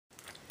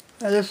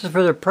This is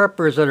for the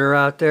preppers that are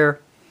out there.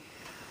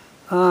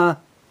 In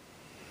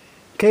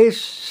case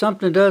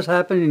something does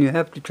happen and you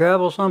have to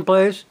travel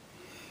someplace,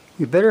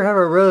 you better have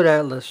a road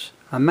atlas,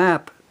 a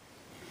map.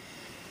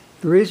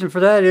 The reason for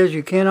that is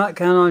you cannot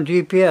count on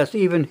GPS.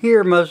 Even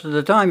here, most of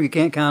the time, you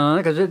can't count on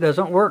it because it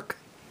doesn't work.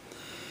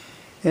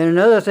 And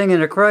another thing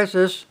in a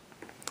crisis,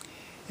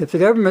 if the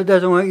government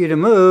doesn't want you to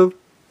move,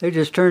 they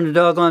just turn the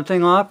doggone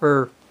thing off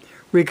or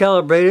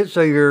recalibrate it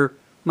so you're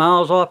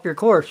miles off your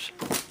course.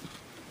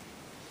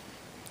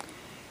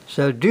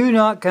 So do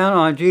not count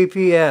on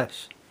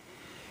GPS.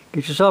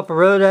 Get yourself a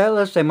road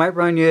atlas. They might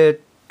run you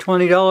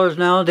 $20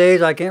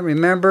 nowadays. I can't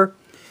remember.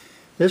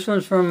 This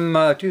one's from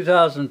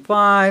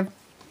 2005.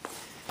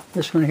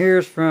 This one here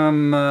is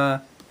from,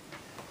 let's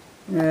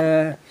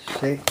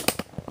see,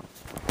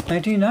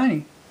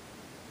 1990.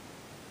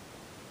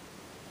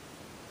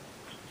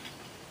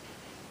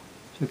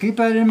 So keep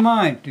that in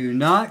mind. Do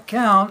not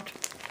count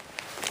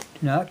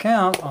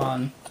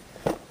on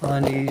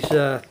these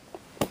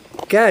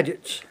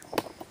gadgets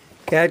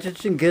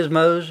and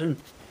gizmos and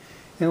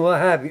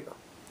what have you.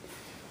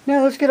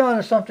 Now let's get on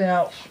to something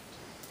else.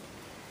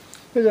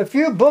 There's a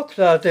few books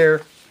out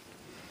there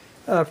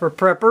for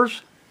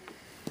preppers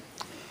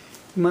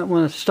you might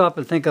want to stop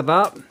and think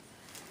about.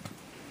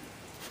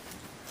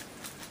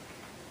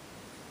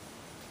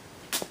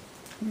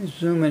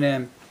 Zoom it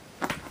in.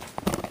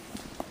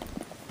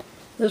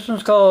 This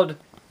one's called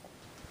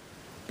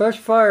Brush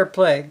Fire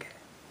Plague.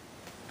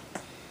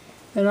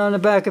 And on the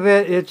back of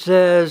it, it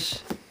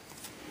says,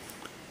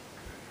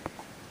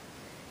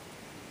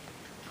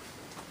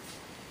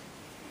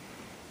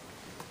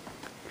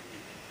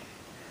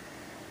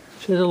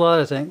 a lot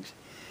of things.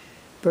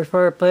 Brush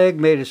fire plague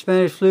made a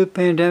Spanish flu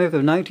pandemic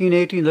of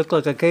 1918 look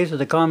like a case of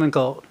the common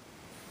cold.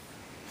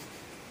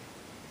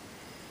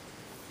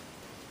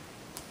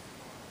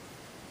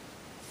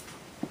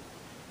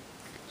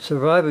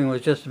 Surviving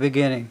was just the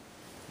beginning.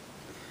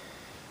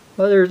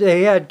 Well,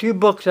 they had 2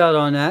 books out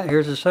on that.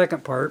 Here's the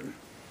second part.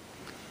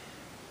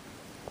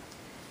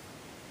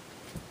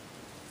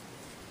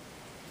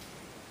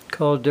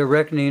 Called The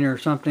Reckoning or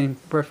something.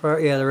 Brush fire,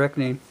 yeah, The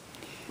Reckoning.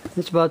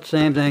 It's about the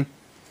same thing.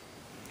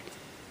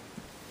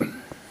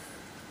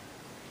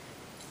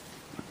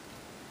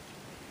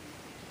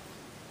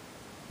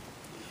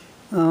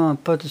 I'll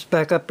put this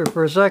back up here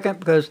for a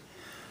second because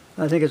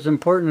I think it's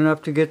important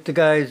enough to get the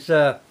guy's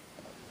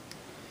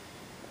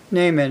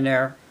name in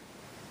there.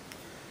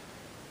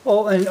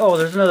 Oh, and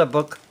there's another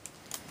book.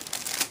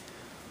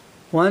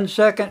 1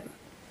 second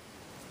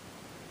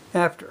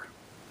after.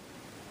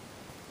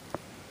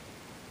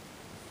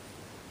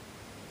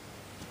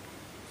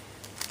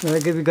 I'll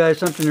give you guys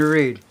something to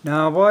read.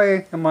 Now,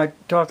 why am I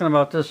talking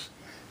about this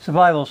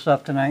survival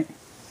stuff tonight?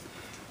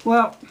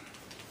 Well,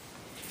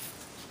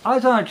 I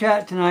was on a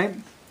chat tonight.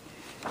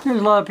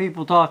 There's a lot of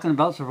people talking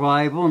about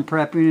survival and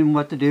prepping and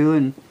what to do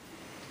and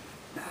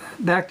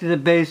back to the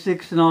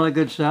basics and all that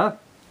good stuff.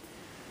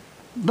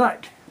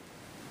 But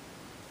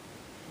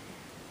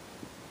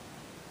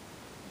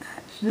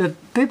the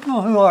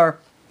people who are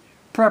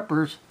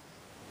preppers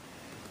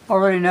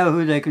already know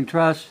who they can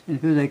trust and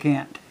who they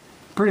can't.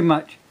 Pretty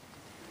much.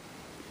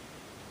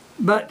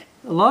 But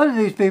a lot of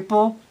these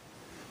people,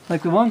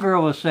 like the one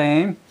girl was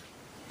saying,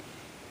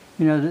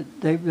 you know,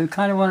 they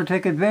kind of want to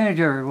take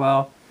advantage of it.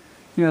 Well,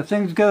 you know, if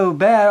things go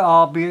bad,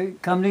 I'll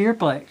come to your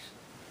place.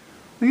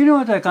 Well, you don't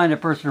want that kind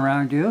of person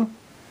around you.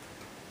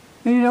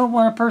 And you don't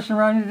want a person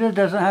around you that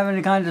doesn't have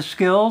any kind of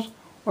skills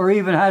or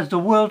even has the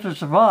will to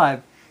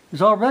survive.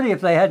 Because already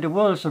if they had the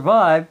will to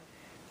survive,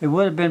 they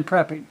would have been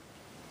prepping.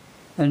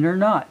 And they're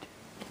not.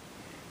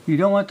 You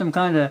don't want them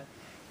kind of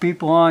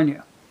people on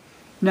you.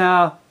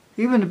 Now,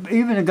 even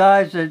the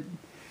guys that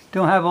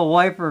don't have a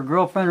wife or a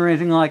girlfriend or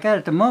anything like that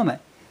at the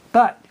moment.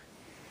 But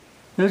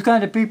those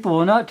kind of people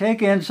will not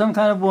take in some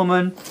kind of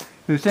woman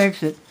who thinks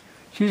that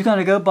she's going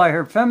to go by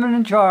her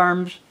feminine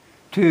charms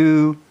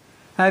to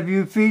have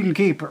you feed and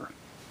keep her.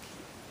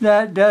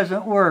 That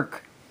doesn't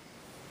work.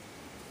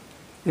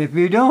 If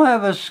you don't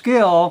have a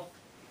skill,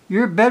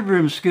 your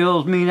bedroom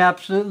skills mean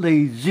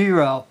absolutely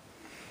zero.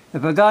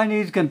 If a guy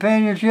needs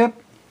companionship,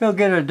 he'll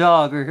get a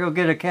dog or he'll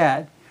get a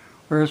cat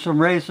or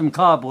raise some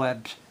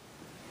cobwebs.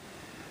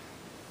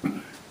 Now,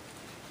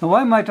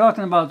 why am I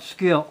talking about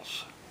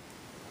skills?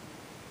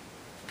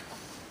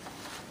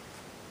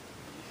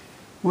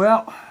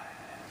 Well,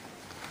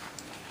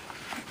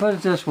 put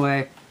it this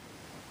way.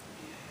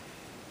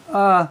 You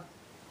got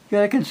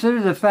to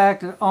consider the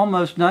fact that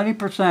almost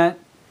 90%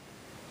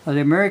 of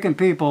the American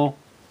people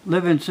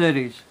live in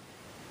cities.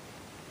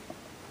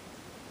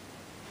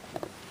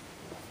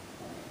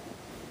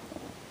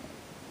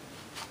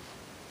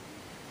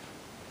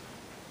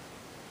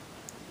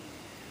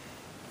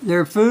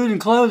 Their food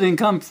and clothing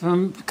comes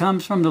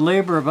from the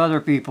labor of other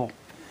people.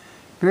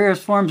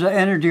 Various forms of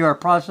energy are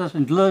processed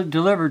and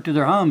delivered to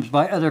their homes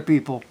by other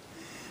people.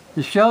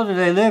 The shelter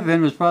they live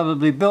in was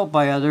probably built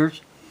by others,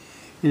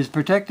 is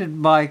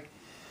protected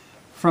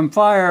from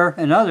fire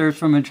and others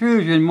from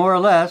intrusion more or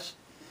less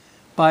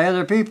by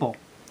other people.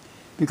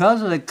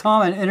 Because of the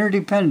common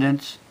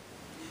interdependence,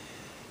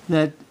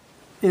 that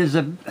is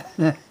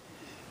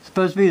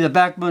supposed to be the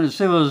backbone of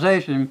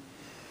civilization,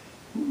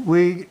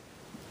 we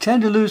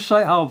tend to lose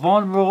sight how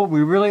vulnerable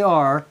we really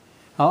are,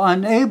 how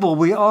unable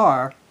we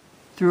are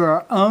through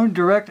our own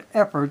direct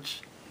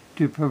efforts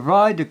to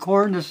provide the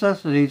core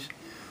necessities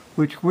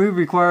which we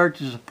require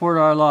to support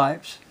our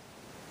lives.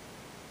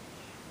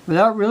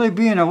 Without really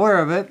being aware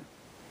of it,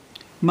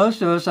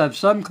 most of us have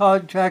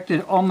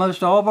subcontracted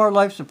almost all of our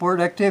life support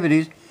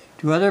activities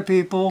to other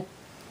people,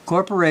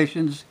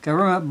 corporations,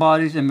 government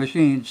bodies, and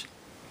machines.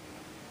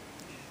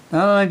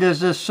 Not only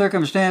does this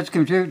circumstance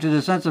contribute to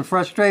the sense of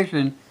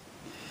frustration,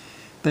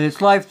 but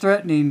it's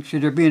life-threatening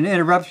should there be an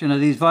interruption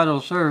of these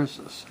vital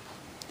services.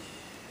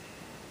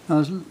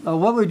 Now,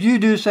 what would you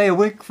do, say, a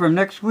week from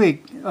next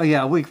week? Oh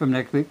yeah, a week from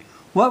next week.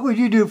 What would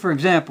you do, for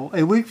example,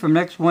 a week from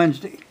next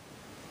Wednesday?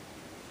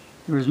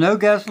 There is no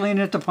gasoline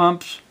at the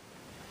pumps,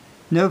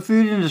 no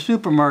food in the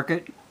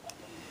supermarket,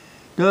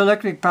 no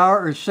electric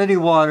power or city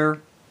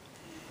water,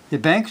 the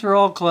banks are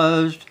all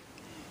closed,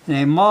 and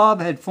a mob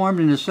had formed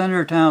in the center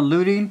of town,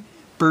 looting,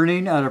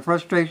 burning out of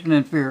frustration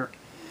and fear.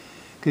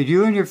 Could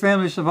you and your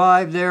family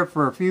survive there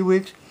for a few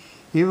weeks,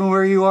 even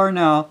where you are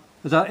now,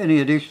 without any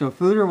additional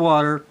food or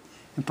water,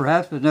 and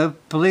perhaps with no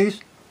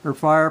police or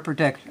fire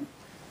protection?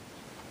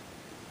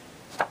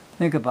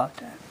 Think about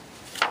that.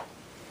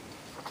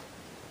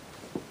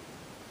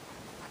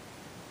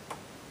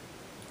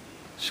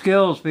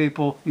 Skills,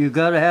 people. You've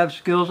got to have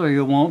skills or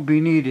you won't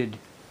be needed.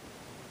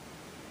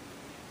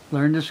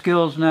 Learn the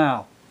skills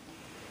now.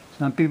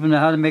 Some people know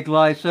how to make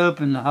lye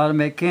soap and how to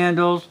make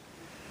candles.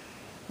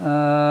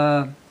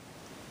 Some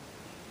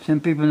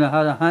people know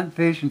how to hunt,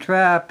 fish, and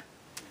trap.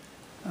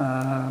 You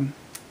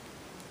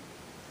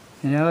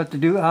know what to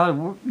do, how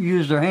to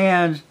use their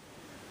hands.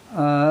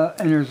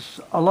 And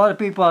there's a lot of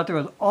people out there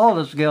with all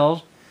the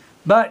skills,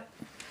 but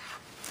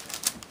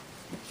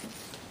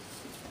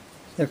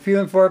they're few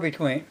and far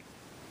between.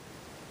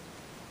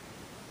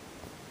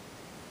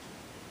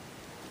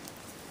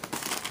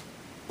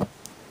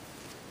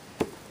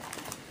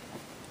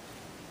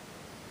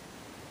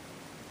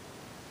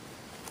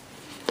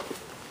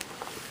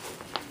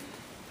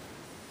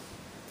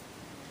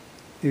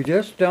 You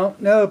just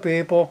don't know,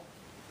 people.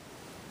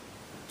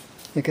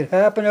 It could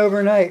happen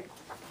overnight.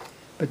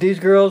 But these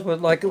girls,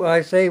 with, like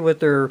I say, with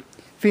their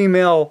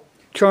female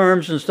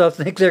charms and stuff,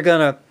 think they're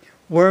going to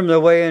worm their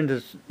way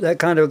into that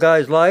kind of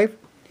guy's life.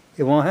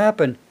 It won't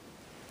happen.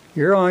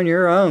 You're on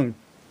your own.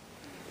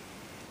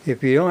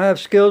 If you don't have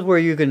skills where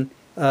you can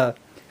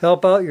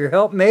help out your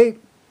helpmate,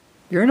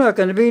 you're not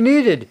going to be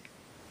needed.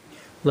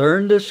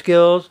 Learn the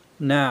skills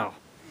now.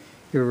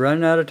 You're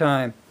running out of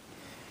time.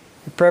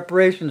 Your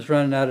preparation's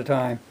running out of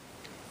time.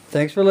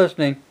 Thanks for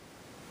listening.